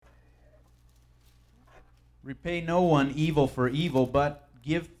Repay no one evil for evil, but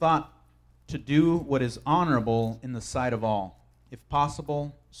give thought to do what is honorable in the sight of all. If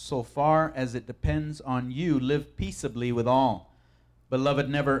possible, so far as it depends on you, live peaceably with all. Beloved,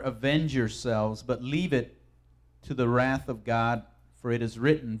 never avenge yourselves, but leave it to the wrath of God, for it is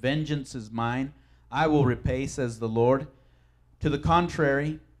written, vengeance is mine, I will repay, says the Lord. To the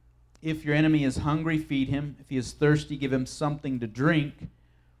contrary, if your enemy is hungry, feed him. If he is thirsty, give him something to drink,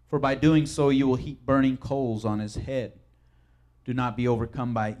 for by doing so you will heap burning coals on his head. Do not be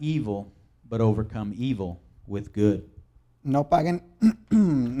overcome by evil, but overcome evil with good. No paguen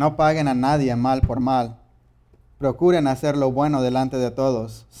a nadie mal por mal. Procuren hacer lo bueno delante de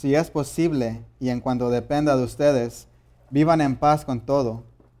todos. Si es posible, y en cuanto dependa de ustedes, vivan en paz con todo.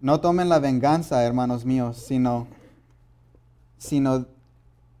 No tomen la venganza, hermanos míos, sino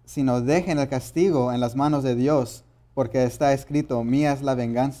dejen el castigo en las manos de Dios, porque está escrito, mía es la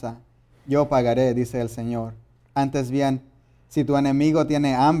venganza, yo pagaré, dice el Señor. Antes bien, si tu enemigo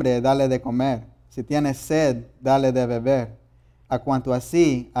tiene hambre, dale de comer. Si tiene sed, dale de beber. A cuanto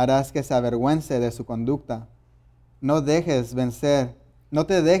así, harás que se avergüence de su conducta. No te dejes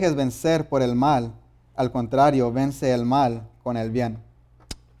vencer por el mal. Al contrario, vence el mal con el bien.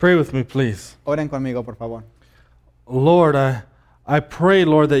 Pray with me, please. Oren conmigo, por favor. Lord, I pray,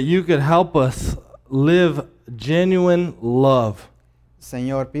 Lord, that you could help us live genuine love.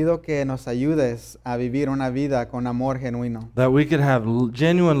 Señor, pido que nos ayudes a vivir una vida con amor genuino. That we could have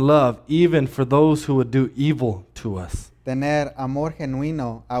genuine love even for those who would do evil to us. Tener amor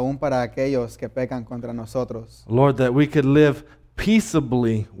genuino aún para aquellos que pecan contra nosotros. Lord, that we could live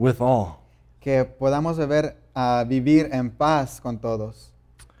peaceably with all. Que podamos vivir en paz con todos.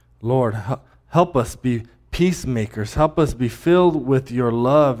 Lord, help us be peacemakers. Help us be filled with your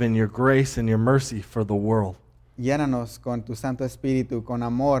love and your grace and your mercy for the world. Llénanos con tu Santo Espíritu, con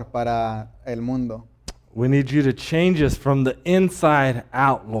amor para el mundo. We need you to change us from the inside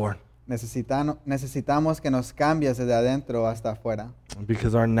out, Lord. Necesitamos que nos cambies desde adentro hasta afuera.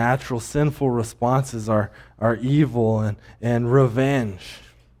 Because our natural sinful responses are evil and revenge.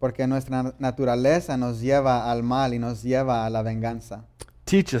 Porque nuestra naturaleza nos lleva al mal y nos lleva a la venganza.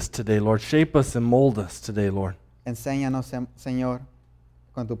 Teach us today, Lord. Shape us and mold us today, Lord. Enséñanos, Señor,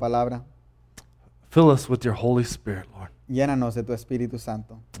 con tu palabra. Fill us with your Holy Spirit, Lord. Llénanos de tu Espíritu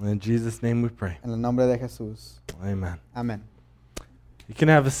Santo. In Jesus' name we pray. En el nombre de Jesús. Amen. Amén. You can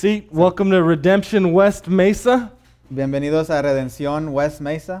have a seat. Welcome to Redemption West Mesa. Bienvenidos a Redención West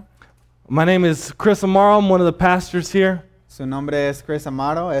Mesa. My name is Chris Amaro. I'm one of the pastors here. Su nombre es Chris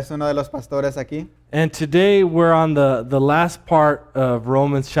Amaro. Es uno de los pastores aquí. And today we're on the last part of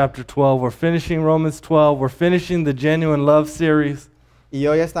Romans chapter 12. We're finishing Romans 12. We're finishing the Genuine Love series. Y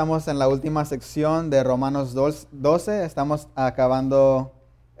hoy estamos en la última sección de Romanos 12. Estamos acabando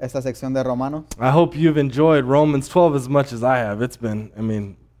esta sección de Romanos. I hope you've enjoyed Romans 12 as much as I have. It's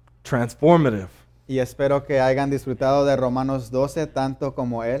been, transformative. Y espero que hayan disfrutado de Romanos 12 tanto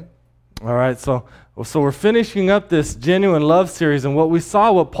como él. All right, so we're finishing up this Genuine Love series, and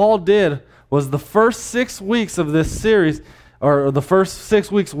what Paul did was the first 6 weeks of this series, or the first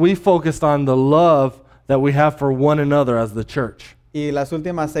 6 weeks, we focused on the love that we have for one another as the church. Y las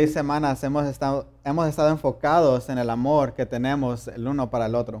últimas 6 semanas hemos estado enfocados en el amor que tenemos el uno para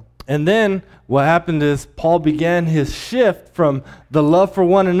el otro. And then what happened is Paul began his shift from the love for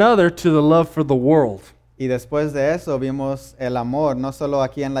one another to the love for the world. Y después de eso vimos el amor, no solo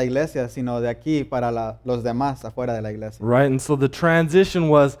aquí en la iglesia, sino de aquí para los demás afuera de la iglesia. Right, and so the transition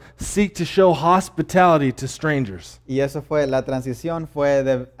was seek to show hospitality to strangers. Y eso fue, la transición fue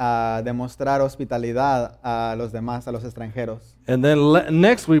de demostrar hospitalidad a los demás, a los extranjeros. And then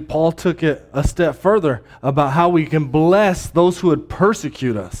next week, Paul took it a step further about how we can bless those who would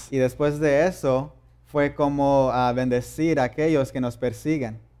persecute us. Y después de eso fue como bendecir a aquellos que nos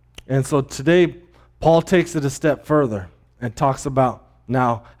persiguen. And so today, Paul takes it a step further and talks about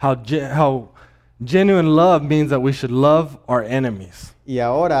now how genuine love means that we should love our enemies. Y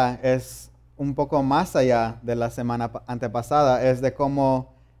ahora es un poco más allá de la semana antepasada, es de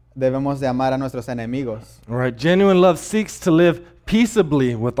cómo debemos de amar a nuestros enemigos. All right, genuine love seeks to live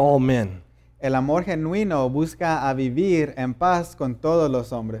peaceably with all men. El amor genuino busca a vivir en paz con todos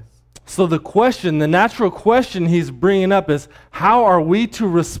los hombres. So the natural question he's bringing up is, how are we to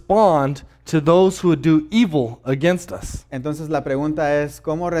respond to those who would do evil against us? Entonces la pregunta es,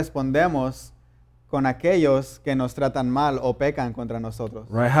 ¿cómo respondemos con aquellos que nos tratan mal o pecan contra nosotros?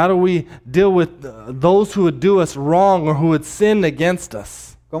 Right? How do we deal with those who would do us wrong or who would sin against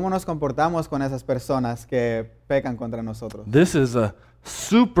us? ¿Cómo nos comportamos con esas personas que pecan contra nosotros? This is a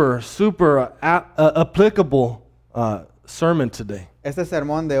super applicable sermon today. este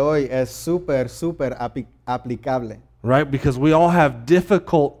sermón de hoy es súper aplicable. right? Because we all have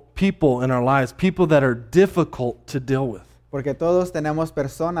difficult people in our lives, people that are difficult to deal with. Porque todos tenemos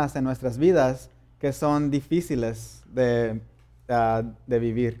personas en nuestras vidas que son difíciles de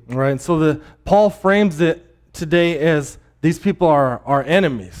vivir. Right? And so Paul frames it today as these people are our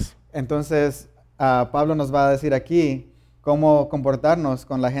enemies. Entonces, Pablo nos va a decir aquí cómo comportarnos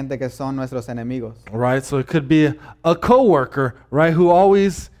con la gente que son nuestros enemigos. Right? So it could be a coworker, right, who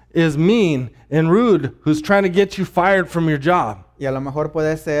always is mean and rude, who's trying to get you fired from your job. Y a lo mejor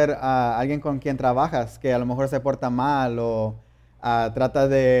puede ser alguien con quien trabajas que a lo mejor se porta mal o trata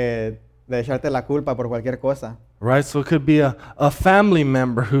de echarte la culpa por cualquier cosa. Right? So it could be a family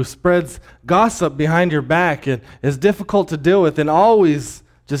member who spreads gossip behind your back and is difficult to deal with and always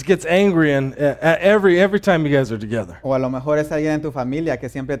just gets angry and every time you guys are together. O a lo mejor es alguien en tu familia que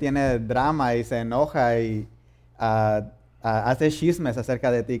siempre tiene drama y se enoja y hace chismes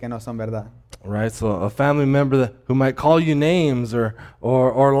acerca de ti que no son verdad. Right? So a family member who might call you names or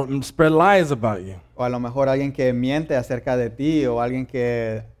spread lies about you. O a lo mejor alguien que miente acerca de ti o alguien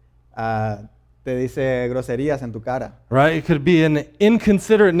que te dice groserías en tu cara. Right? It could be an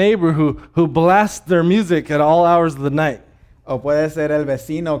inconsiderate neighbor who blasts their music at all hours of the night. O puede ser el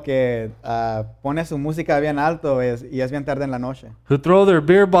vecino que pone su música bien alto y es bien tarde en la noche. Who throw their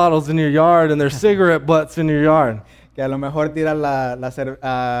beer bottles in your yard and their cigarette butts in your yard. Que a lo mejor tira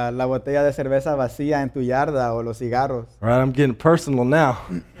la botella de cerveza vacía en tu yarda o los cigarros. Right? I'm getting personal now.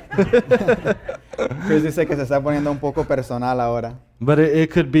 Chris dice que se está poniendo un poco personal ahora. But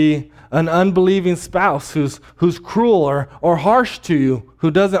it could be an unbelieving spouse who's cruel or harsh to you,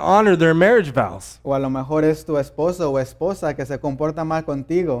 who doesn't honor their marriage vows. O a lo mejor es tu esposo o esposa que se comporta mal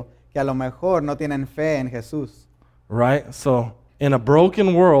contigo, que a lo mejor no tienen fe en Jesús. Right? So in a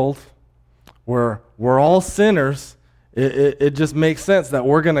broken world where we're all sinners, it just makes sense that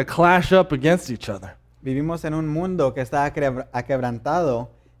we're going to clash up against each other. Vivimos en un mundo que está aquebrantado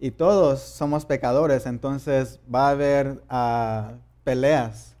y todos somos pecadores, entonces va a haber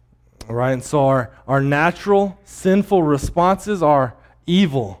peleas. Right? And so our natural sinful responses are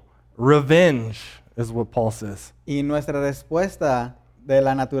evil. Revenge is what Paul says. Y nuestra respuesta de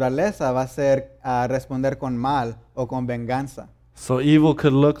la naturaleza va a ser responder con mal o con venganza. So evil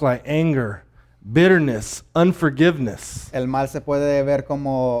could look like anger, bitterness, unforgiveness. El mal se puede ver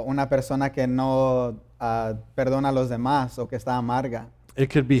como una persona que no perdona a los demás o que está amarga. It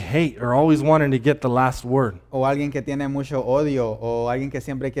could be hate or always wanting to get the last word. O alguien que tiene mucho odio o alguien que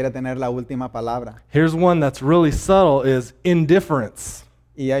siempre quiere tener la última palabra. Here's one that's really subtle is indifference.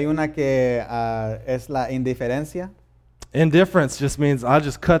 Y hay una que es la indiferencia. Indifference just means I'll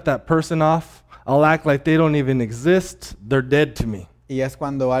just cut that person off. I'll act like they don't even exist. They're dead to me. Y es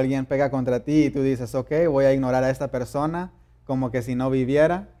cuando alguien pega contra ti y tú dices, ok, voy a ignorar a esta persona como que si no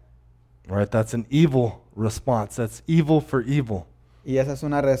viviera. Right? That's an evil response. That's evil for evil. Y esa es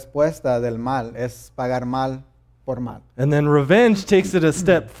una respuesta del mal, es pagar mal por mal. And then revenge takes it a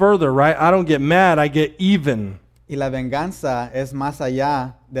step further, right? I don't get mad, I get even. Y la venganza es más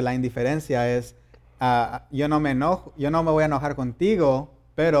allá de la indiferencia, es yo no me voy a enojar contigo,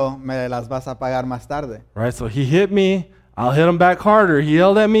 pero me las vas a pagar más tarde. Right? So he hit me, I'll hit him back harder. He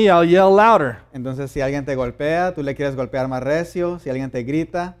yelled at me, I'll yell louder. Entonces si alguien te golpea, tú le quieres golpear más recio. Si alguien te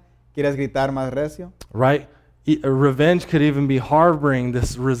grita, quieres gritar más recio. Right? Revenge could even be harboring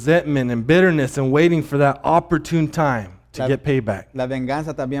this resentment and bitterness and waiting for that opportune time to get payback. La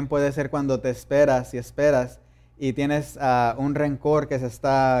venganza también puede ser cuando te esperas y tienes un rencor que se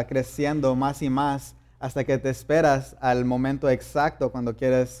está creciendo más y más hasta que te esperas al momento exacto cuando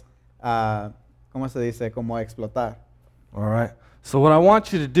quieres, ¿cómo se dice? Como explotar. All right. So what I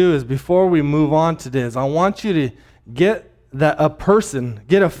want you to do is before we move on today is I want you to get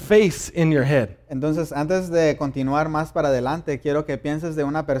a face in your head. Entonces, antes de continuar más para adelante, quiero que pienses de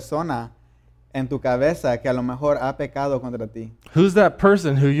una persona en tu cabeza que a lo mejor ha pecado contra ti. Who's that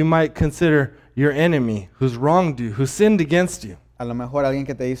person who you might consider your enemy, who's wronged you, who sinned against you? A lo mejor alguien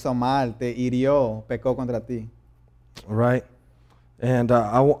que te hizo mal, te hirió, pecó contra ti. Right? And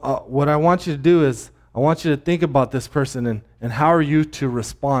what I want you to do is I want you to think about this person and how are you to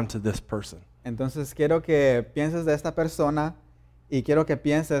respond to this person. Entonces quiero que pienses de esta persona y quiero que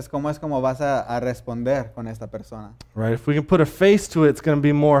pienses cómo vas a responder con esta persona. Right? If we can put a face to it, it's going to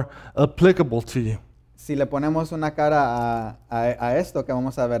be more applicable to you. Si le ponemos una cara a esto que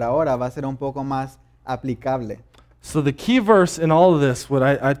vamos a ver ahora, va a ser un poco más aplicable. So the key verse in all of this, what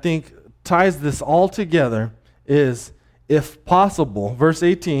I think ties this all together is, if possible, verse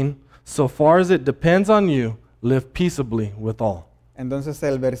 18, so far as it depends on you, live peaceably with all. Entonces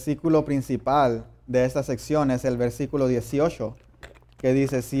el versículo principal de esta sección es el versículo 18. que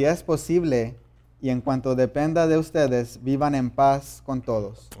dice, si es posible y en cuanto dependa de ustedes, vivan en paz con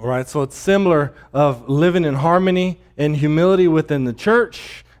todos. All right, so it's similar of living in harmony and humility within the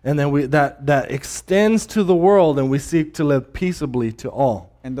church, and then that extends to the world, and we seek to live peaceably to all.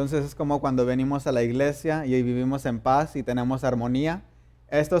 Entonces es como cuando venimos a la iglesia y vivimos en paz y tenemos armonía.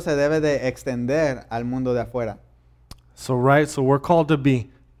 Esto se debe de extender al mundo de afuera. So we're called to be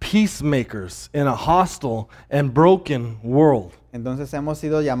peacemakers in a hostile and broken world. Entonces hemos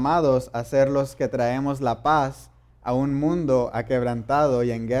sido llamados a ser los que traemos la paz a un mundo aquebrantado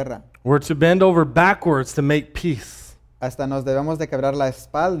y en guerra. We're to bend over backwards to make peace. Hasta nos debemos de quebrar la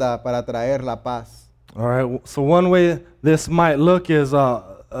espalda para traer la paz. All right, so one way this might look is a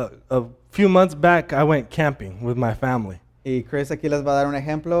few months back I went camping with my family. Y Chris aquí les va a dar un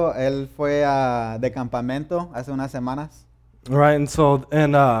ejemplo. Él fue de campamento hace unas semanas. All right,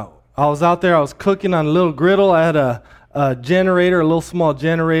 and I was out there, I was cooking on a little griddle. I had a generator, a little small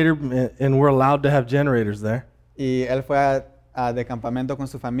generator, and we're allowed to have generators there. Y él fue de campamento con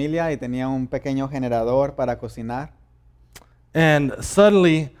su familia y tenía un pequeño generador para cocinar. And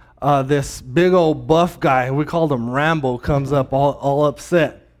suddenly, this big old buff guy, we called him Rambo, comes up all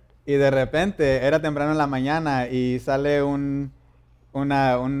upset. Y de repente, era temprano en la mañana y sale un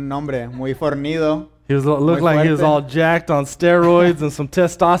hombre muy fornido. He looked like he was all jacked on steroids and some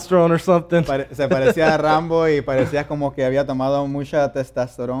testosterone or something. Se parecía a Rambo y parecía como que había tomado mucha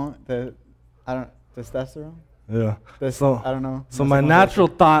testosterona. Testosterone? Yeah. I don't know. So No sé my cómo se natural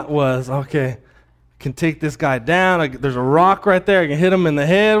thought was, okay, can take this guy down. There's a rock right there. I can hit him in the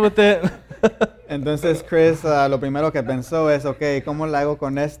head with it. Entonces Chris lo primero que pensó es, ok, ¿cómo le hago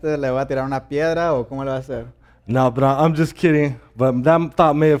con este? ¿Le voy a tirar una piedra o cómo le va a hacer? No, but I'm just kidding. But that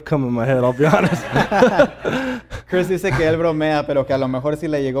thought may have come in my head, I'll be honest. Chris dice que él bromea, pero que a lo mejor sí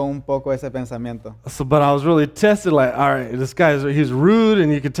le llegó un poco ese pensamiento. But I was really tested, like, all right, this he's rude,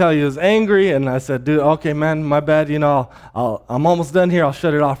 and you could tell he was angry. And I said, dude, okay, man, my bad. You know, I'm almost done here. I'll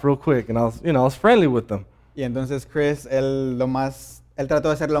shut it off real quick. And I was friendly with them. Y entonces Chris, él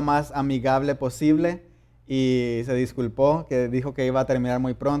trató de ser lo más amigable posible y se disculpó, que dijo que iba a terminar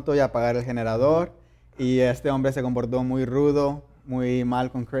muy pronto y apagar el generador. Y este hombre se comportó muy rudo, muy mal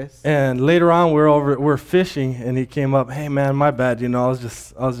con Chris. And later on, we're fishing, and he came up, hey man, my bad. You know, I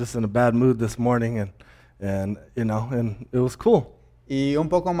was just in a bad mood this morning, and it was cool. Y un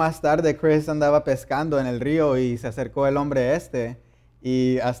poco más tarde, Chris andaba pescando en el río y se acercó el hombre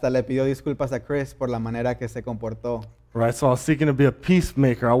y hasta le pidió disculpas a Chris por la manera que se comportó. Right, so I was seeking to be a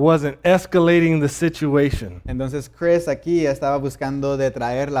peacemaker. I wasn't escalating the situation. Entonces Chris aquí estaba buscando de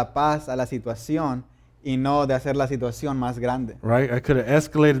traer la paz a la situación y no de hacer la situación más grande. Right, I could have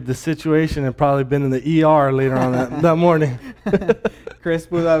escalated the situation and probably been in the ER later on that morning. Chris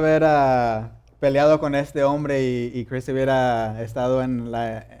pudo haber peleado con este hombre y Chris hubiera estado en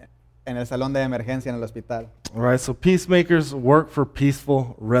el salón de emergencia en el hospital. All right, so peacemakers work for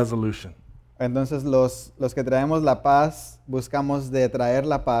peaceful resolution. Entonces los que traemos la paz buscamos de traer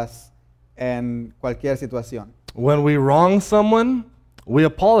la paz en cualquier situación. When we wrong someone, we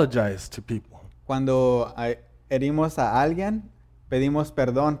apologize to people. Cuando herimos a alguien, pedimos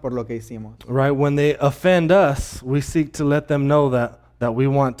perdón por lo que hicimos. Right, when they offend us, we seek to let them know that we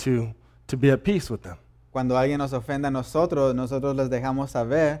want to be at peace with them. Cuando alguien nos ofende a nosotros les dejamos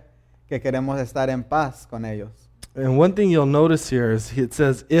saber que queremos estar en paz con ellos. And one thing you'll notice here is it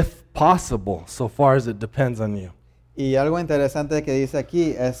says, if possible, so far as it depends on you. Y algo interesante que dice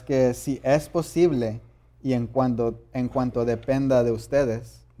aquí es que si es posible y en cuanto dependa de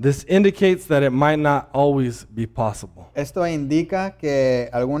ustedes. This indicates that it might not always be possible. Esto indica que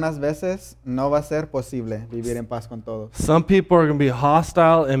algunas veces no va a ser posible vivir en paz con todos. Some people are going to be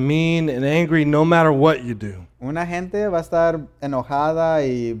hostile and mean and angry no matter what you do. Una gente va a estar enojada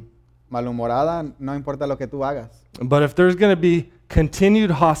y malhumorada, no importa lo que tú hagas. But if there's going to be continued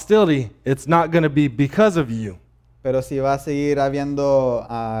hostility, it's not going to be because of you. Pero si va a seguir habiendo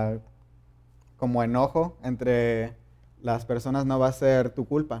como enojo entre las personas, no va a ser tu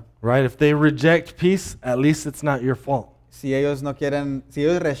culpa. Right? If they reject peace, at least it's not your fault. Si ellos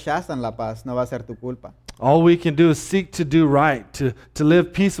rechazan la paz, no va a ser tu culpa. All we can do is seek to do right, to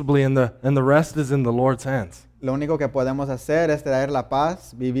live peaceably, and the rest is in the Lord's hands. Lo único que podemos hacer es traer la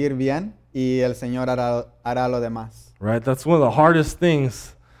paz, vivir bien, y el Señor hará lo demás. Right? That's one of the hardest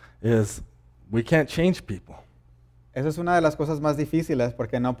things is we can't change people. Eso es una de las cosas más difíciles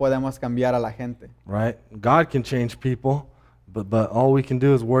porque no podemos cambiar a la gente. Right? God can change people, but all we can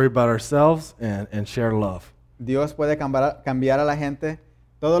do is worry about ourselves and share love. Dios puede cambiar a la gente.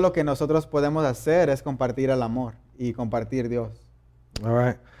 Todo lo que nosotros podemos hacer es compartir el amor y compartir Dios. All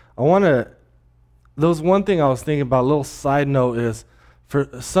right. There was one thing I was thinking about, a little side note is, For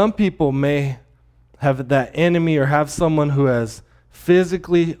some people may have that enemy or have someone who has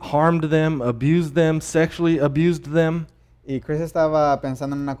physically harmed them, abused them, sexually abused them. Y Chris estaba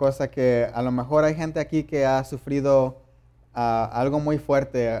pensando en una cosa que a lo mejor hay gente aquí que ha sufrido algo muy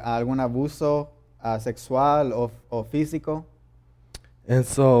fuerte, algún abuso sexual o físico. And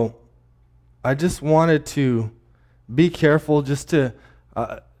so I just wanted to be careful just to,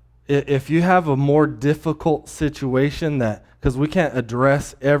 if you have a more difficult situation that, because we can't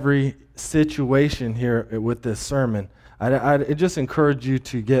address every situation here with this sermon, I just encourage you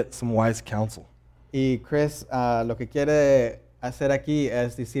to get some wise counsel. Y Chris lo que quiere hacer aquí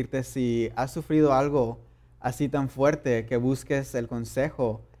es decirte si has sufrido algo así tan fuerte que busques el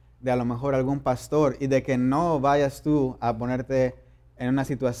consejo de a lo mejor algún pastor y de que no vayas tú a ponerte en una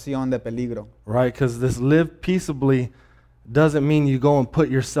situación de peligro. Right, because this live peaceably doesn't mean you go and put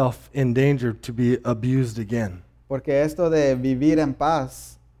yourself in danger to be abused again. Porque esto de vivir en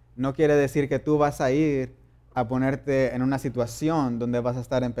paz no quiere decir que tú vas a ir a ponerte en una situación donde vas a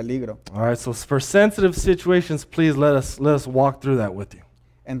estar en peligro. All right, so for sensitive situations, please let us walk through that with you.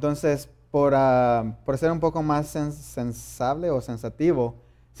 Entonces, por ser un poco más sensable o sensativo,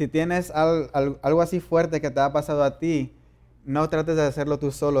 si tienes algo así fuerte que te ha pasado a ti, no trates de hacerlo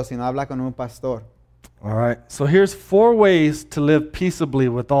tú solo, sino habla con un pastor. All right, so here's 4 ways to live peaceably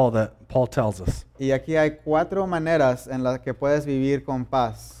with all that Paul tells us. Y aquí hay 4 maneras en las que puedes vivir con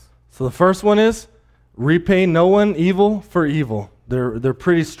paz. So the first one is repay no one evil for evil. They're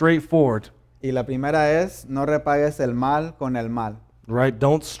pretty straightforward, Y la primera es, no repagues el mal con el mal. right?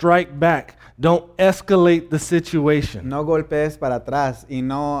 Don't strike back. Don't escalate the situation. No golpees para atrás y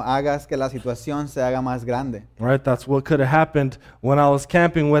no hagas que la situación se haga más grande. Right? That's what could have happened when I was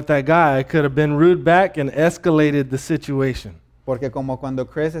camping with that guy. I could have been rude back and escalated the situation. Porque como cuando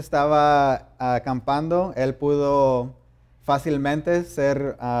Chris estaba acampando, él pudo fácilmente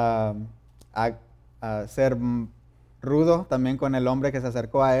ser rudo también con el hombre que se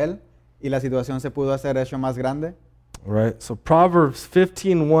acercó a él y la situación se pudo hacer hecho más grande. Right? So Proverbs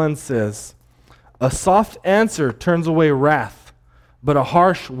 15:1 says, "A soft answer turns away wrath, but a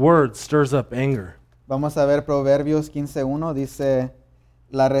harsh word stirs up anger." Vamos a ver Proverbios 15:1, dice,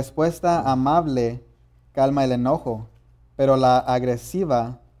 la respuesta amable calma el enojo, pero la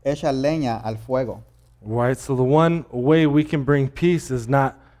agresiva echa leña al fuego. Right? So the one way we can bring peace is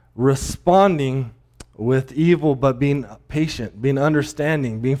not responding with evil, but being patient, being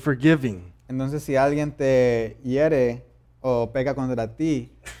understanding, being forgiving. Entonces, si alguien te hiere o peca contra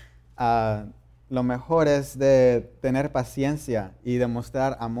ti, lo mejor es de tener paciencia y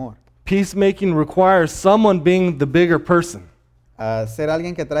demostrar amor. Peacemaking requires someone being the bigger person. Ser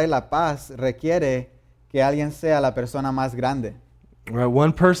alguien que trae la paz requiere que alguien sea la persona más grande. Right?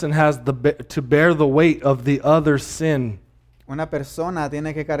 One person has to bear the weight of the other's sin. Una persona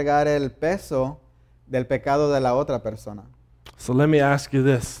tiene que cargar el peso del pecado de la otra persona. So let me ask you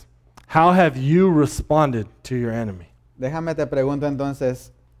this. How have you responded to your enemy? Déjame te pregunto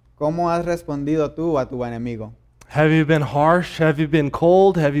entonces, ¿cómo has respondido tú a tu enemigo? Have you been harsh? Have you been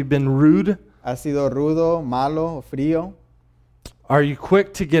cold? Have you been rude? ¿Has sido rudo, malo, frío? Are you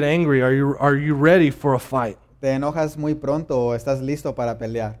quick to get angry? Are you ready for a fight? ¿Te enojas muy pronto o estás listo para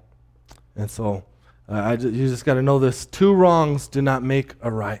pelear? And so you just got to know this. 2 wrongs do not make a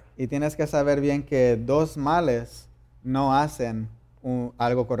right. Y tienes que saber bien que 2 males no hacen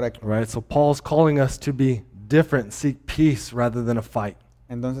algo correcto. Right? So Paul's calling us to be different, seek peace rather than a fight.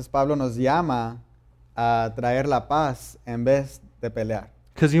 Entonces Pablo nos llama a traer la paz en vez de pelear.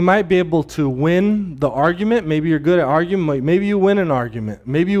 Because you might be able to win the argument. Maybe you're good at argument. Maybe you win an argument.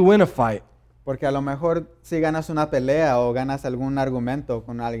 Maybe you win a fight. Porque a lo mejor si ganas una pelea o ganas algún argumento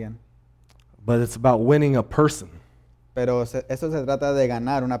con alguien, But it's about winning a person. pero eso se trata de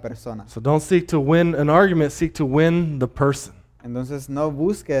ganar una persona. So don't seek to win an argument, seek to win the person. Entonces no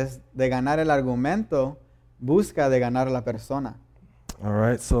busques de ganar el argumento, busca de ganar la persona. All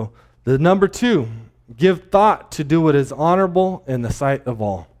right, so the number 2, give thought to do what is honorable in the sight of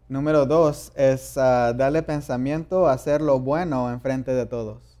all. Número 2 es darle pensamiento a hacer lo bueno en frente de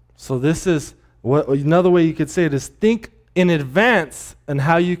todos. So this is, another way you could say it is think in advance on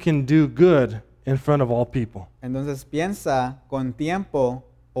how you can do good in front of all people. Entonces piensa con tiempo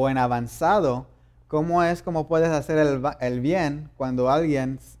o en avanzado cómo puedes hacer el bien cuando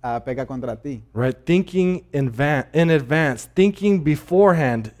alguien peca contra ti. Right, thinking in advance, thinking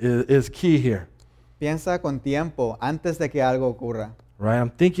beforehand is key here. Piensa con tiempo antes de que algo ocurra. Right, I'm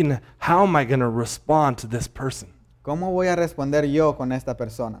thinking, how am I going to respond to this person? ¿Cómo voy a responder yo con esta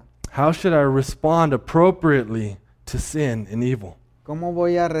persona? How should I respond appropriately to sin and evil? ¿Cómo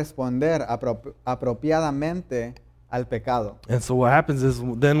voy a responder apropiadamente al pecado. And so what happens is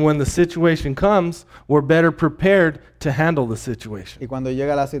then when the situation comes, we're better prepared to handle the situation. Y cuando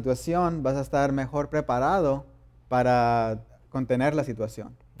llega la situación, vas a estar mejor preparado para contener la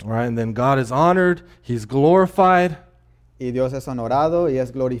situación. All right, and then God is honored, He's glorified, Y Dios es honorado y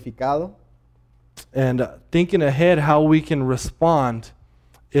es glorificado. and thinking ahead how we can respond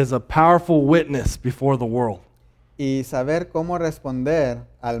is a powerful witness before the world. Y saber cómo responder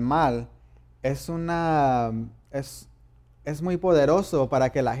al mal es muy poderoso para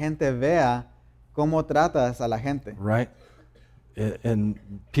que la gente vea cómo tratas a la gente. Right? And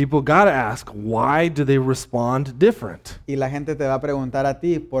people got to ask, why do they respond different? Y la gente te va a preguntar a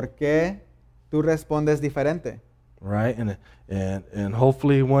ti, ¿por qué tú respondes diferente? Right? And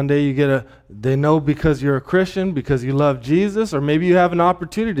hopefully one day they know because you're a Christian, because you love Jesus, or maybe you have an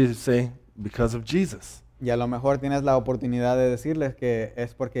opportunity to say, because of Jesus. Y a lo mejor tienes la oportunidad de decirles que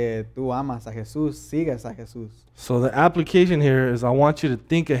es porque tú amas a Jesús, sigues a Jesús. So the application here is I want you to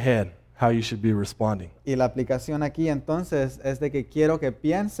think ahead how you should be responding. Y la aplicación aquí entonces es de que quiero que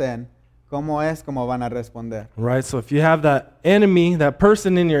piensen cómo van a responder. Right? So if you have that enemy, that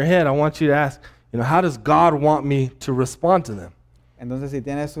person in your head, I want you to ask, how does God want me to respond to them? Entonces si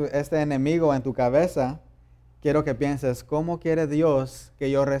tienes este enemigo en tu cabeza, quiero que pienses, ¿cómo quiere Dios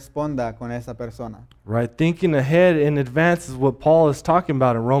que yo responda con esa persona? Right? Thinking ahead in advance is what Paul is talking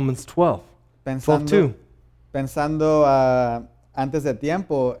about in Romans 12. 12:2. Pensando antes de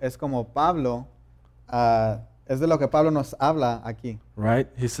tiempo es como Pablo, es de lo que Pablo nos habla aquí. Right?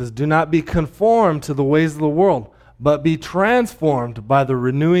 He says, do not be conformed to the ways of the world, but be transformed by the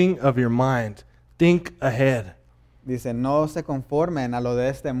renewing of your mind. Think ahead. Dice, no se conformen a lo de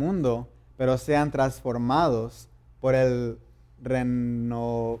este mundo, pero sean transformados por la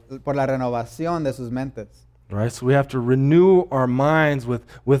renovación de sus mentes. Right? So we have to renew our minds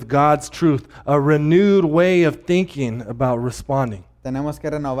with God's truth, a renewed way of thinking about responding. Tenemos que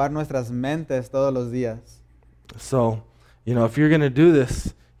renovar nuestras mentes todos los días. So, if you're going to do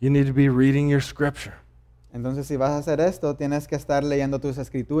this, you need to be reading your scripture. Entonces, si vas a hacer esto, tienes que estar leyendo tus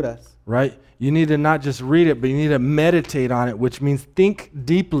escrituras. Right? You need to not just read it, but you need to meditate on it, which means think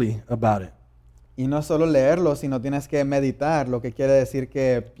deeply about it. Y no solo leerlo, sino tienes que meditar, lo que quiere decir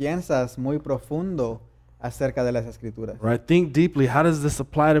que piensas muy profundo acerca de las escrituras. Right? Think deeply. How does this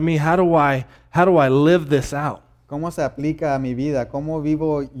apply to me? How do I live this out? ¿Cómo se aplica a mi vida? ¿Cómo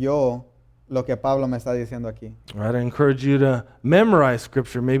vivo yo lo que Pablo me está diciendo aquí? Right? I encourage you to memorize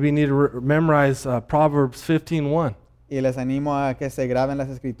scripture. Maybe you need to memorize Proverbs 15:1. Y les animo a que se graben las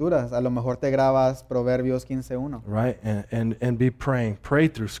escrituras. A lo mejor te grabas Proverbios 15:1. Right? And be praying. Pray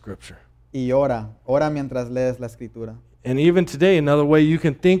through scripture. Y ora mientras lees la escritura. And even today, another way you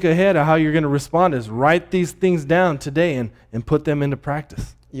can think ahead of how you're going to respond is write these things down today and put them into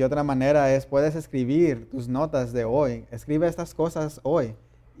practice. Y otra manera es, puedes escribir tus notas de hoy. Escribe estas cosas hoy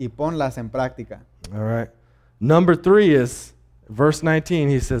y ponlas en práctica. All right. Number 3 is, verse 19,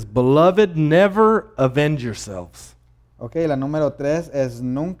 he says, Beloved, never avenge yourselves, Ok, la número 3 es,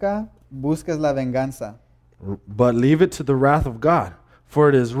 nunca busques la venganza, but leave it to the wrath of God. For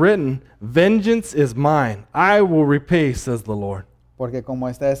it is written, Vengeance is mine, I will repay, says the Lord. porque como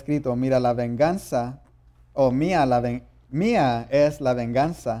está escrito, mira la venganza, mía es la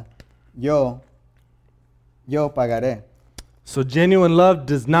venganza, yo pagaré. So genuine love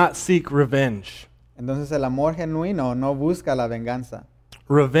does not seek revenge. Entonces el amor genuino no busca la venganza.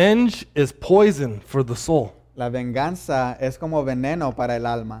 Revenge is poison for the soul. La venganza es como veneno para el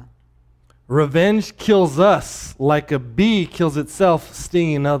alma. Revenge kills us like a bee kills itself,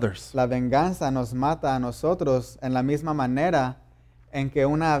 stinging others. La venganza nos mata a nosotros en la misma manera en que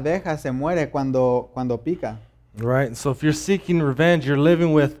una abeja se muere cuando pica. Right? So if you're seeking revenge, you're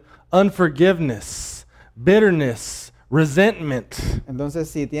living with unforgiveness, bitterness, resentment. Entonces,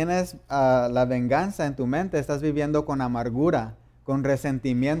 si tienes la venganza en tu mente, estás viviendo con amargura, con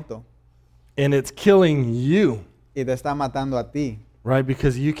resentimiento, And it's killing you, y te está matando a ti, right?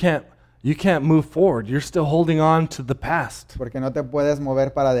 Because you can't move forward. You're still holding on to the past, porque no te puedes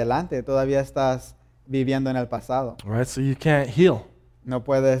mover para adelante, todavía estás viviendo en el pasado. right? So you can't heal. No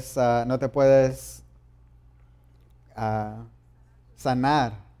te puedes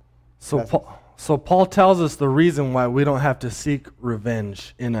sanar. So Paul tells us the reason why we don't have to seek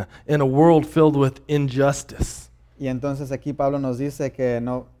revenge in a world filled with injustice. Y entonces aquí Pablo nos dice que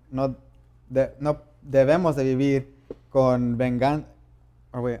no debemos de vivir con venganza.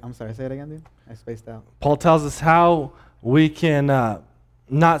 Oh wait, I'm sorry, say it again, dude. I spaced out. Paul tells us how we can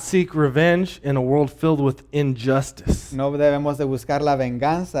not seek revenge in a world filled with injustice. No debemos de buscar la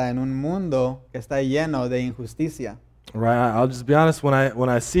venganza en un mundo que está lleno de injusticia. Right? I'll just be honest, when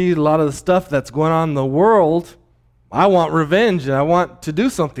I see a lot of the stuff that's going on in the world, I want revenge and I want to do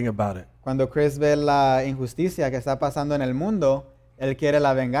something about it. Cuando Chris ve la injusticia que está pasando en el mundo, él quiere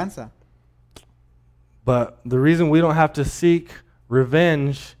la venganza. But the reason we don't have to seek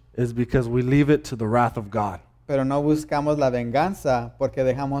revenge is because we leave it to the wrath of God. Pero no buscamos la venganza porque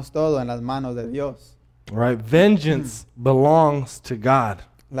dejamos todo en las manos de Dios. Right? Vengeance belongs to God.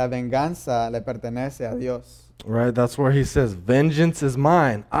 La venganza le pertenece a Dios. Right? That's where he says, vengeance is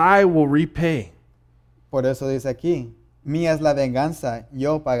mine. I will repay. Por eso dice aquí, mía es la venganza,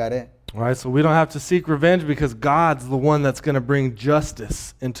 yo pagaré. Right? So we don't have to seek revenge because God's the one that's going to bring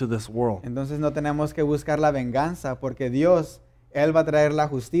justice into this world. Entonces no tenemos que buscar la venganza porque Dios, Él va a traer la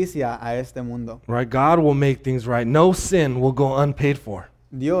justicia a este mundo. Right? God will make things right. No sin will go unpaid for.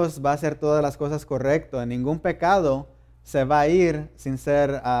 Dios va a hacer todas las cosas correctas. Ningún pecado se va a ir sin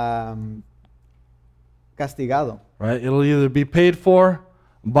ser castigado. Right? It'll either be paid for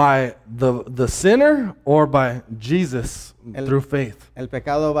by the sinner or by Jesus through faith. El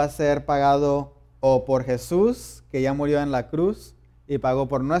pecado va a ser pagado o por Jesús, que ya murió en la cruz y pagó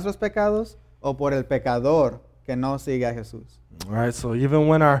por nuestros pecados, o por el pecador que no sigue a Jesús. All right, so even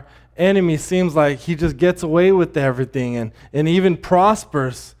when our enemy seems like he just gets away with everything and even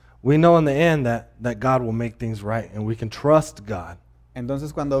prospers, we know in the end that God will make things right and we can trust God.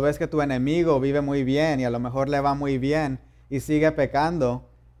 Entonces cuando ves que tu enemigo vive muy bien y a lo mejor le va muy bien y sigue pecando,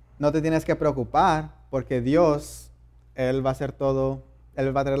 no te tienes que preocupar porque Dios, Él va a hacer todo,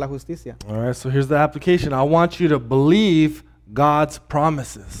 Él va a traer la justicia. All right, so here's the application. I want you to believe God's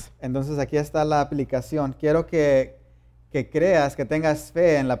promises. Entonces aquí está la aplicación. Quiero que creas, que tengas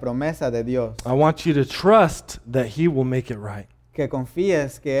fe en la promesa de Dios. I want you to trust that he will make it right. Que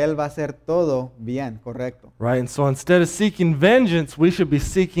confíes que Él va a hacer todo bien, correcto. Right, and so instead of seeking vengeance, we should be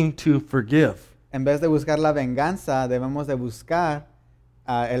seeking to forgive. En vez de buscar la venganza, debemos de buscar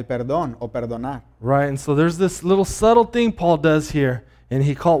el perdón o perdonar. Right, and so there's this little subtle thing Paul does here, and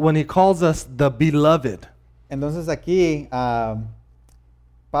when he calls us the beloved. Entonces aquí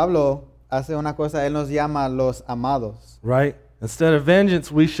Pablo hace una cosa, él nos llama los amados. Right, instead of vengeance,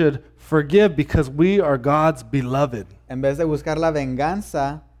 we should forgive because we are God's beloved. En vez de buscar la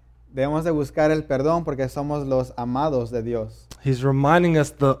venganza, debemos de buscar el perdón porque somos los amados de Dios. He's reminding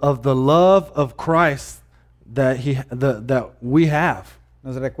us of the love of Christ that we have.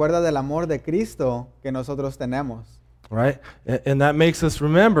 Nos recuerda del amor de Cristo que nosotros tenemos. Right? And that makes us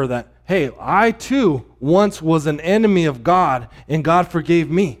remember that, hey, I too once was an enemy of God and God forgave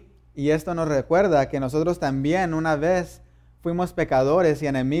me. Y esto nos recuerda que nosotros también una vez fuimos pecadores y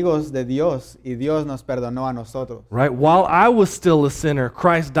enemigos de Dios y Dios nos perdonó a nosotros. Right? While I was still a sinner,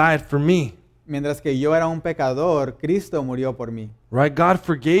 Christ died for me. Mientras que yo era un pecador, Cristo murió por mí. Right? God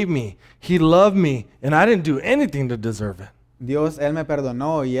forgave me. He loved me and I didn't do anything to deserve it. Dios, Él me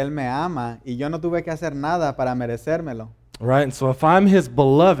perdonó y Él me ama y yo no tuve que hacer nada para merecérmelo. Right? And so if I'm his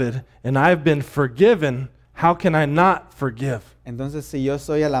beloved and I've been forgiven, how can I not forgive? Entonces, si yo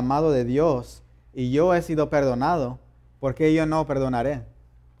soy el amado de Dios y yo he sido perdonado, ¿por qué yo no perdonaré?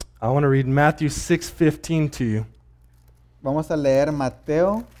 I want to read Matthew 6:15 to you. Vamos a leer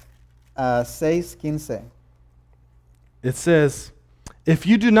Mateo 6:15. It says, "If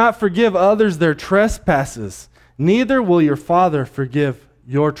you do not forgive others their trespasses, neither will your Father forgive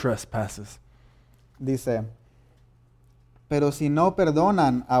your trespasses." Dice, pero si no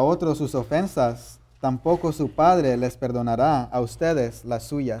perdonan a otros sus ofensas, tampoco su Padre les perdonará a ustedes las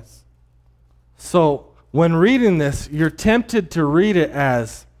suyas. So, when reading this, you're tempted to read it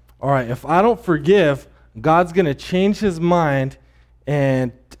as, all right, if I don't forgive, God's going to change his mind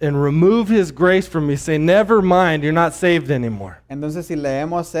and remove his grace from me, say, never mind, you're not saved anymore. Entonces, si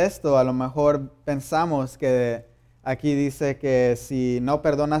leemos esto, a lo mejor pensamos que aquí dice que si no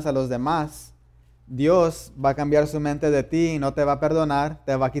perdonas a los demás, Dios va a cambiar su mente de ti y no te va a perdonar,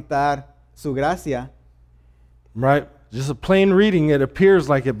 te va a quitar su gracia. Right? Just a plain reading, it appears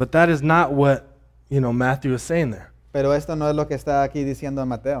like it, but that is not what, Matthew is saying there. Pero esto no es lo que está aquí diciendo en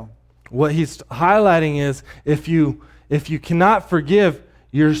Mateo. What he's highlighting is if you cannot forgive,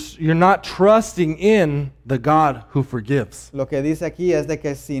 you're not trusting in the God who forgives. Lo que dice aquí es de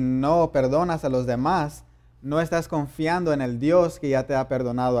que si no perdonas a los demás, no estás confiando en el Dios que ya te ha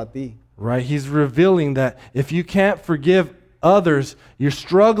perdonado a ti. Right? He's revealing that if you can't forgive others, you're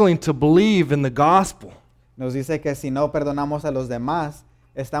struggling to believe in the gospel. Nos dice que si no perdonamos a los demás,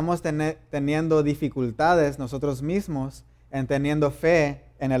 estamos teniendo dificultades nosotros mismos en teniendo fe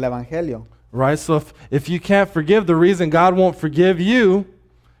en el evangelio. Right? So if you can't forgive, the reason God won't forgive you,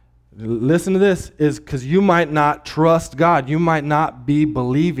 listen to this, is because you might not trust God. You might not be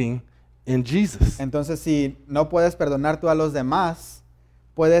believing in Jesus. Entonces, si no puedes perdonar tú a los demás,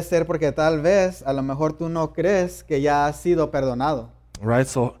 puede ser porque tal vez, a lo mejor tú no crees que ya has sido perdonado. Right?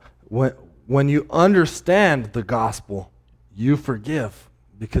 So when you understand the gospel, you forgive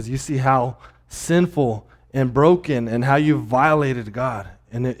because you see how sinful and broken and how you violated God.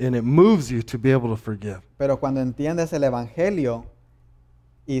 And it moves you to be able to forgive. Pero cuando entiendes el evangelio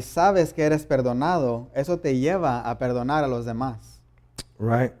y sabes que eres perdonado, eso te lleva a perdonar a los demás.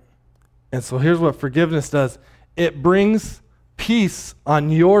 Right? And so here's what forgiveness does. It brings peace on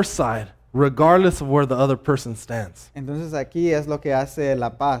your side, regardless of where the other person stands. Entonces aquí es lo que hace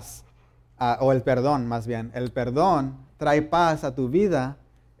la paz, o el perdón más bien. El perdón trae paz a tu vida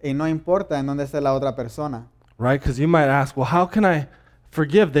y no importa en dónde esté la otra persona. Right? Because you might ask, well, how can I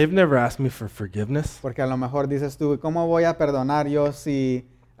forgive? They've never asked me for forgiveness. Porque a lo mejor dices tú, ¿cómo voy a perdonar yo si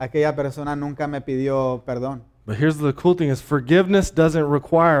aquella persona nunca me pidió perdón? But here's the cool thing is forgiveness doesn't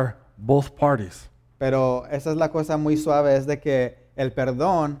require both parties. Pero esa es la cosa muy suave, es de que el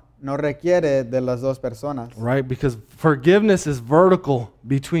perdón no requiere de las dos personas. Right? Because forgiveness is vertical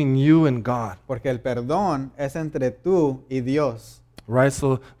between you and God. Porque el perdón es entre tú y Dios. Right?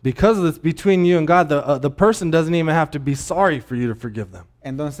 So because it's between you and God, the person doesn't even have to be sorry for you to forgive them.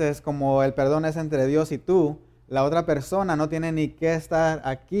 Entonces, como el perdón es entre Dios y tú, la otra persona no tiene ni que estar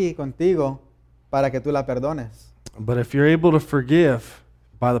aquí contigo para que tú la perdones. But if you're able to forgive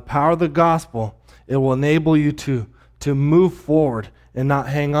by the power of the gospel, it will enable you to move forward and not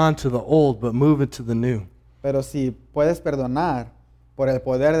hang on to the old, but move into the new. Pero si puedes perdonar por el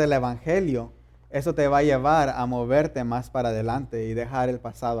poder del evangelio, eso te va a llevar a moverte más para adelante y dejar el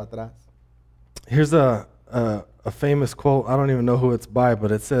pasado atrás. Here's a famous quote. I don't even know who it's by,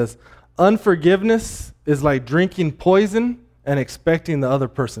 but it says, "Unforgiveness is like drinking poison and expecting the other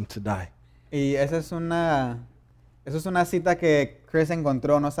person to die." Y esa es una cita que Chris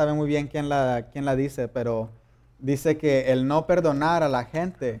encontró, no sabe muy bien quién la dice, pero dice que el no perdonar a la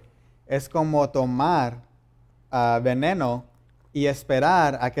gente es como tomar veneno y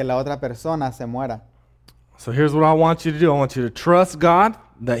esperar a que la otra persona se muera. So here's what I want you to do. I want you to trust God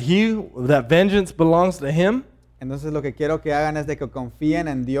that vengeance belongs to Him. Entonces lo que quiero que hagan es de que confíen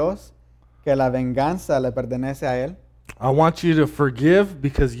en Dios, que la venganza le pertenece a Él. I want you to forgive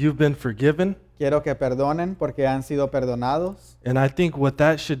because you've been forgiven. Quiero que perdonen porque han sido perdonados. And I think what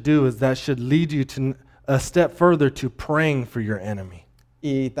that should do is that should lead you to a step further to praying for your enemy.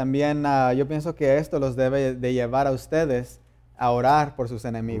 Y también yo pienso que esto los debe de llevar a ustedes a orar por sus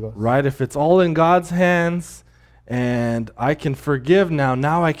enemigos. Right? If it's all in God's hands and I can forgive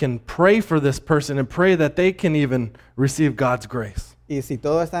now I can pray for this person and pray that they can even receive God's grace. Y si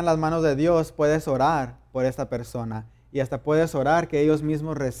todo está en las manos de Dios, puedes orar por esta persona. Y hasta puedes orar que ellos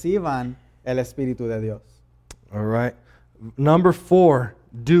mismos reciban el Espíritu de Dios. All right. Number 4,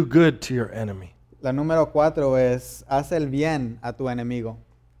 do good to your enemy. La número 4 es, haz el bien a tu enemigo.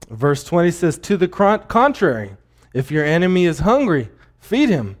 Verse 20 says, to the contrary, if your enemy is hungry, feed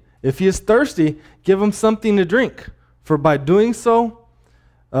him. If he is thirsty, give him something to drink. For by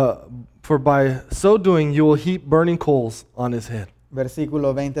so doing, you will heap burning coals on his head.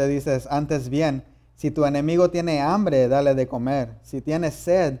 Versículo 20 dices, antes bien, si tu enemigo tiene hambre, dale de comer. Si tiene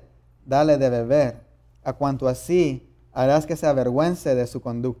sed, dale de beber. A cuanto así, harás que se avergüence de su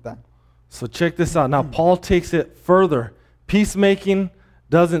conducta. So check this out. Now, Paul takes it further. Peacemaking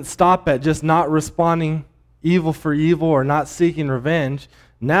doesn't stop at just not responding evil for evil or not seeking revenge.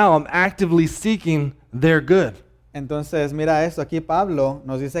 Now I'm actively seeking their good. Entonces, mira esto, aquí Pablo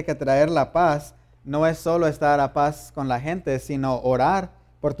nos dice que traer la paz no es solo estar a paz con la gente, sino orar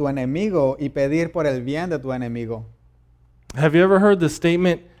por tu enemigo y pedir por el bien de tu enemigo. Have you ever heard the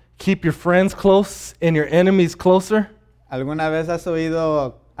statement, keep your friends close and your enemies closer? ¿Alguna vez has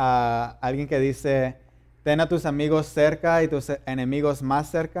oído a alguien que dice, ten a tus amigos cerca y tus enemigos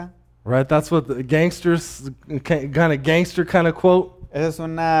más cerca? Right, that's what the gangster kind of quote. Esa es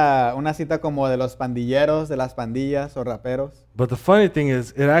una cita como de los pandilleros, de las pandillas o raperos. But the funny thing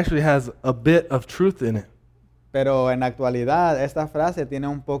is, it actually has a bit of truth in it. Pero en la actualidad, esta frase tiene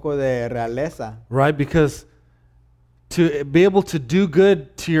un poco de realeza. Right, because to be able to do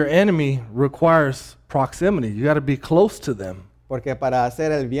good to your enemy requires proximity. You got to be close to them. Porque para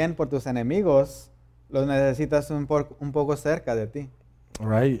hacer el bien por tus enemigos, los necesitas un poco cerca de ti.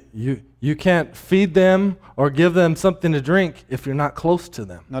 Right? You can't feed them or give them something to drink if you're not close to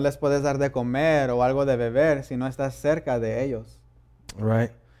them. No les puedes dar de comer o algo de beber si no estás cerca de ellos.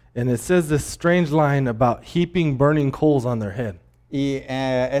 Right? And it says this strange line about heaping burning coals on their head. Y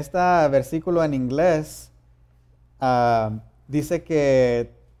este versículo en inglés dice que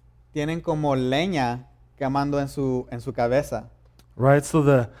tienen como leña quemando en su cabeza. Right? So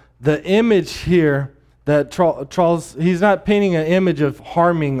the image here that Charles, he's not painting an image of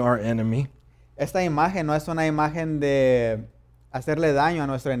harming our enemy. Esta imagen no es una imagen de hacerle daño a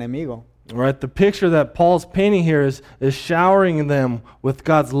nuestro enemigo. Right? The picture that Paul's painting here is showering them with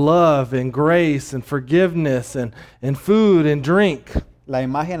God's love and grace and forgiveness and food and drink. La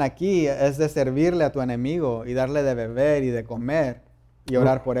imagen aquí es de servirle a tu enemigo y darle de beber y de comer y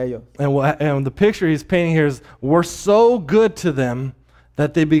orar por ellos. And the picture he's painting here is we're so good to them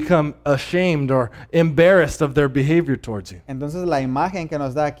that they become ashamed or embarrassed of their behavior towards you. Entonces la imagen que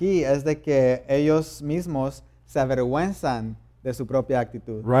nos da aquí es de que ellos mismos se avergüenzan de su propia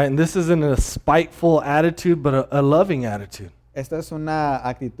actitud. Right? And this isn't a spiteful attitude, but a loving attitude. Esto es una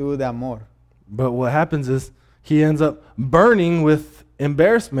actitud de amor. But what happens is he ends up burning with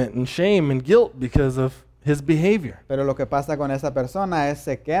embarrassment and shame and guilt because of his behavior. Pero lo que pasa con esa persona es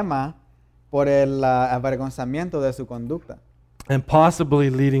se quema por el avergonzamiento de su conducta And possibly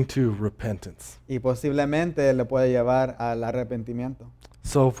leading to repentance. y posiblemente le puede llevar al arrepentimiento.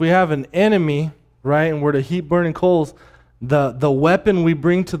 So if we have an enemy, right, and we're to heap burning coals, the weapon we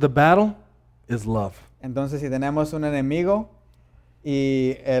bring to the battle is love. Entonces si tenemos un enemigo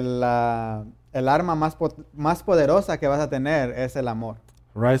y el arma más poderosa que vas a tener es el amor.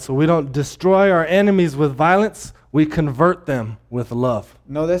 Right? So we don't destroy our enemies with violence, we convert them with love.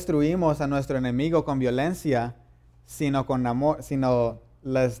 No destruimos a nuestro enemigo con violencia, sino con amor, sino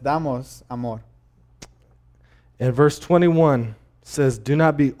les damos amor. And verse 21 says, "Do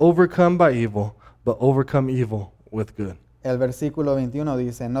not be overcome by evil, but overcome evil with good." El versículo 21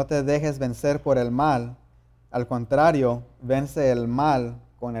 dice, no te dejes vencer por el mal, al contrario, vence el mal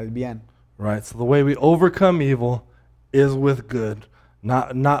con el bien. Right? So the way we overcome evil is with good,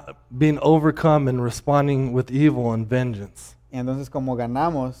 not being overcome and responding with evil and vengeance. Y entonces como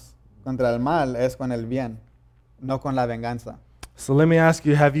ganamos contra el mal es con el bien, no con la venganza. So let me ask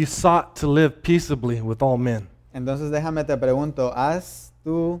you, have you sought to live peaceably with all men? Entonces déjame te pregunto, ¿has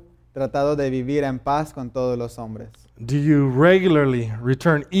tú tratado de vivir en paz con todos los hombres? Do you regularly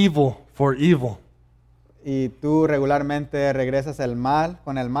return evil for evil? ¿Y tú regularmente regresas el mal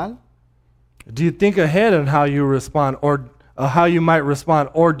con el mal? Do you think ahead on how you respond or how you might respond,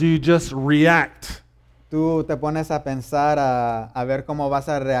 or do you just react? ¿Tú te pones a pensar a ver cómo vas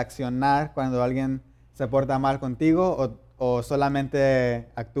a reaccionar cuando alguien se porta mal contigo o solamente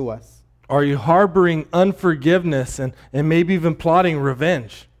actúas? Are you harboring unforgiveness and maybe even plotting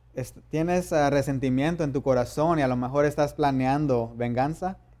revenge? ¿Tienes resentimiento en tu corazón y a lo mejor estás planeando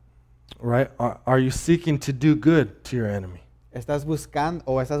venganza? Right? Are you seeking to do good to your enemy? ¿Estás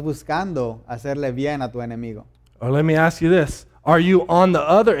buscando hacerle bien a tu enemigo? Or let me ask you this. Are you on the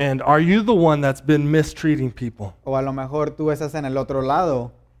other end? Are you the one that's been mistreating people? O a lo mejor tú estás en el otro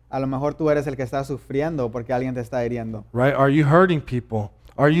lado. A lo mejor tú eres el que está sufriendo porque alguien te está hiriendo. Right? Are you hurting people?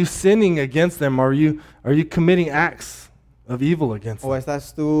 Are you sinning against them? Are you committing acts of evil against O them?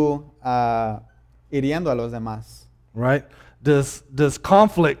 estás tú hiriendo a los demás. Right? Does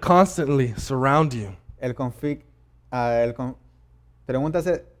conflict constantly surround you?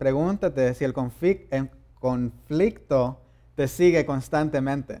 Pregúntate si el conflicto te sigue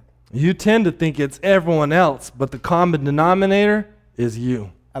constantemente. You tend to think it's everyone else, but the common denominator is you.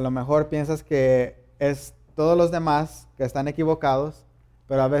 A lo mejor piensas que es todos los demás que están equivocados,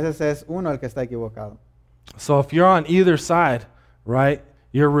 pero a veces es uno el que está equivocado. So if you're on either side, right,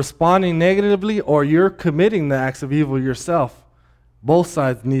 you're responding negatively or you're committing the acts of evil yourself, both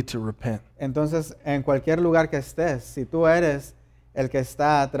sides need to repent. Entonces, en cualquier lugar que estés, si tú eres el que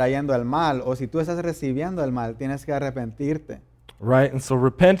está trayendo el mal o si tú estás recibiendo el mal, tienes que arrepentirte. Right? And so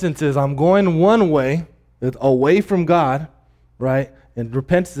repentance is I'm going one way, away from God, right? And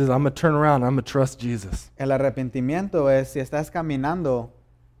repentance is I'm going to turn around, I'm going to trust Jesus. El arrepentimiento es si estás caminando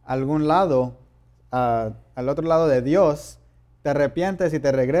a algún lado, al otro lado de Dios, te arrepientes y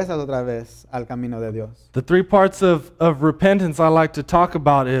te regresas otra vez al camino de Dios. The three parts of repentance I like to talk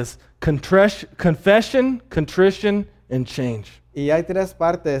about is confession, contrition, and change. Y hay tres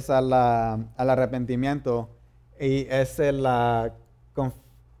partes al arrepentimiento y es el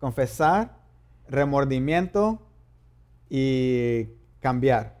confesar, remordimiento y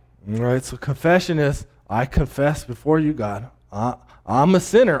cambiar. Right? So confession is I confess before you, God. I'm a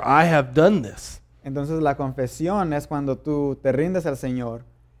sinner. I have done this. Entonces la confesión es cuando tú te rindes al Señor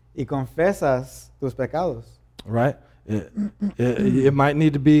y confesas tus pecados. Right? It might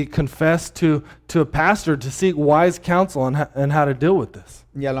need to be confessed to a pastor to seek wise counsel on how to deal with this.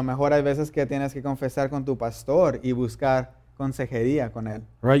 Y a lo mejor hay veces que tienes que confesar con tu pastor y buscar consejería con él.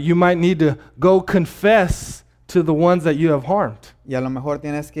 Right? You might need to go confess to the ones that you have harmed. Y a lo mejor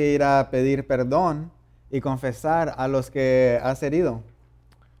tienes que ir a pedir perdón y confesar a los que has herido.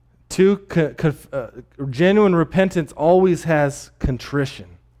 Genuine repentance always has contrition.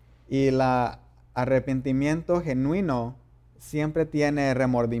 Y la arrepentimiento genuino siempre tiene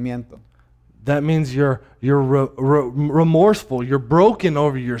remordimiento. That means you're remorseful. You're broken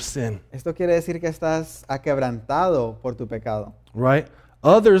over your sin, Esto quiere decir que estás aquebrantado por tu pecado. right?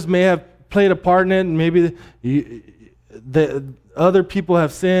 Others may have played a part in it, and maybe the other people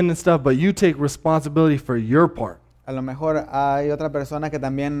have sinned and stuff, but you take responsibility for your part. A lo mejor hay otra persona que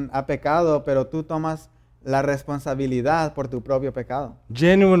también ha pecado, pero tú tomas la responsabilidad por tu propio pecado.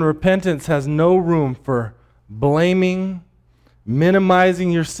 Genuine repentance has no room for blaming,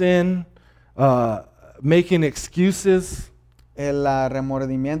 minimizing your sin, making excuses. El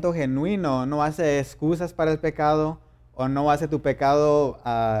remordimiento genuino no hace excusas para el pecado o no hace tu pecado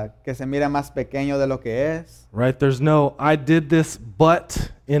que se mira más pequeño de lo que es. Right? There's no, I did this,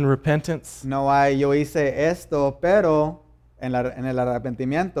 but in repentance. No hay, yo hice esto, pero en el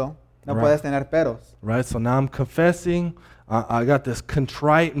arrepentimiento no Right. puedes tener peros. Right? So now I'm confessing. I got this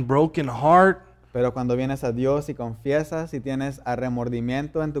contrite and broken heart. Pero cuando vienes a Dios y confiesas y tienes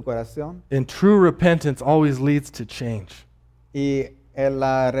remordimiento en tu corazón, And true repentance always leads to change. y el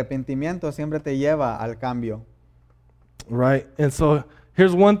arrepentimiento siempre te lleva al cambio. Right? And so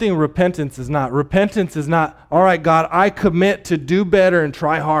here's one thing repentance is not. Repentance is not, all right, God, I commit to do better and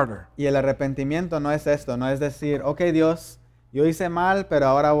try harder. Y el arrepentimiento no es esto, no es decir, ok Dios, yo hice mal, pero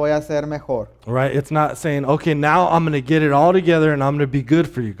ahora voy a hacer mejor. Right? It's not saying, okay, now I'm going to get it all together and I'm going to be good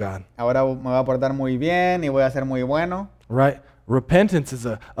for you, God. Ahora me voy a portar muy bien y voy a ser muy bueno. Right? Repentance is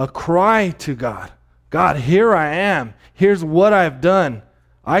a cry to God. God, here I am. Here's what I've done.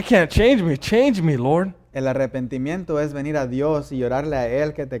 I can't change me. Change me, Lord. El arrepentimiento es venir a Dios y llorarle a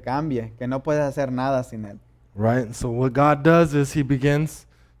Él que te cambie, que no puedes hacer nada sin Él. Right? And so what God does is he begins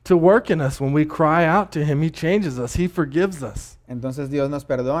to work in us. When we cry out to him, he changes us. He forgives us. Entonces Dios nos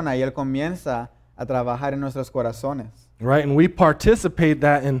perdona y Él comienza a trabajar en nuestros corazones. Right? And we participate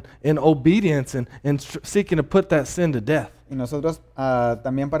that in obedience and seeking to put that sin to death. Y nosotros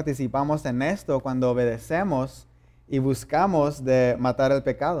también participamos en esto cuando obedecemos y buscamos de matar el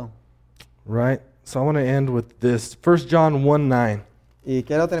pecado. Right? So I want to end with this. 1 John 1:9. Y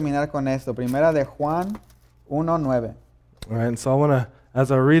quiero terminar con esto. Primera de Juan 1:9. All right? And so I want to,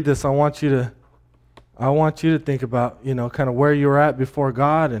 as I read this, I want you to think about, kind of where you're at before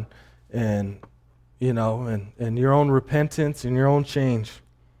God and your own repentance and your own change.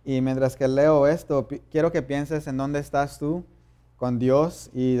 Y mientras que leo esto, quiero que pienses en dónde estás tú con Dios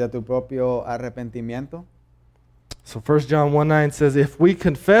y de tu propio arrepentimiento. So 1 John 1:9 says, if we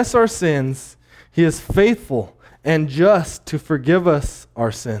confess our sins, he is faithful and just to forgive us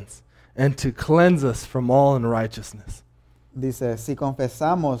our sins and to cleanse us from all unrighteousness. Dice, si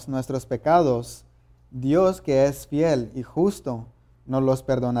confesamos nuestros pecados, Dios que es fiel y justo nos los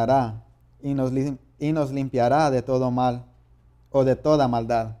perdonará y nos limpiará de todo mal o de toda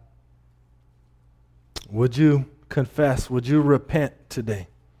maldad. Would you confess? Would you repent today?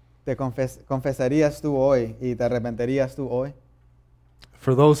 ¿Te confesarías tú hoy y te arrepentirías tú hoy?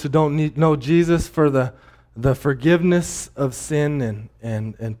 For those who don't know Jesus, for the forgiveness of sin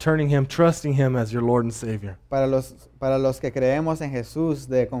and turning him, trusting him as your Lord and Savior. Para los que creemos en Jesús,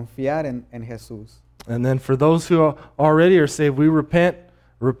 de confiar en Jesús. And then for those who already are saved, we repent.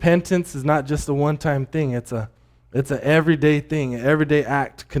 Repentance is not just a one-time thing. It's a everyday thing, an everyday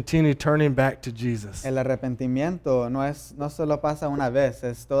act. Continue turning back to Jesus. El arrepentimiento no solo pasa una vez,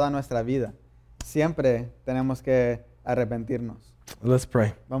 es toda nuestra vida. Siempre tenemos que arrepentirnos. Let's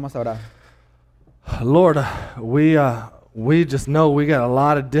pray. Vamos a orar. Lord, we just know we got a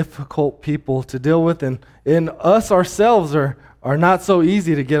lot of difficult people to deal with, and us ourselves are not so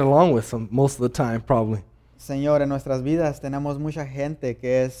easy to get along with most of the time, probably. Señor, en nuestras vidas tenemos mucha gente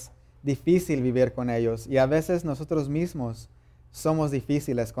que es difícil vivir con ellos y a veces nosotros mismos somos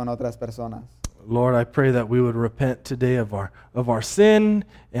difíciles con otras personas. Lord, I pray that we would repent today of our sin,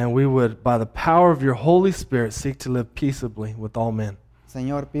 and we would, by the power of your Holy Spirit, seek to live peaceably with all men.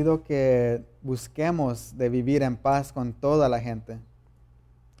 Señor, pido que busquemos de vivir en paz con toda la gente.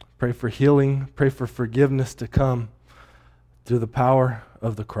 Pray for healing, pray for forgiveness to come through the power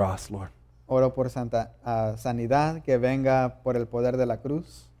of the cross, Lord. Oro por sanidad que venga por el poder de la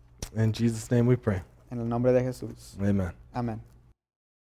cruz. In Jesus' name we pray. En el nombre de Jesús. Amen. Amén.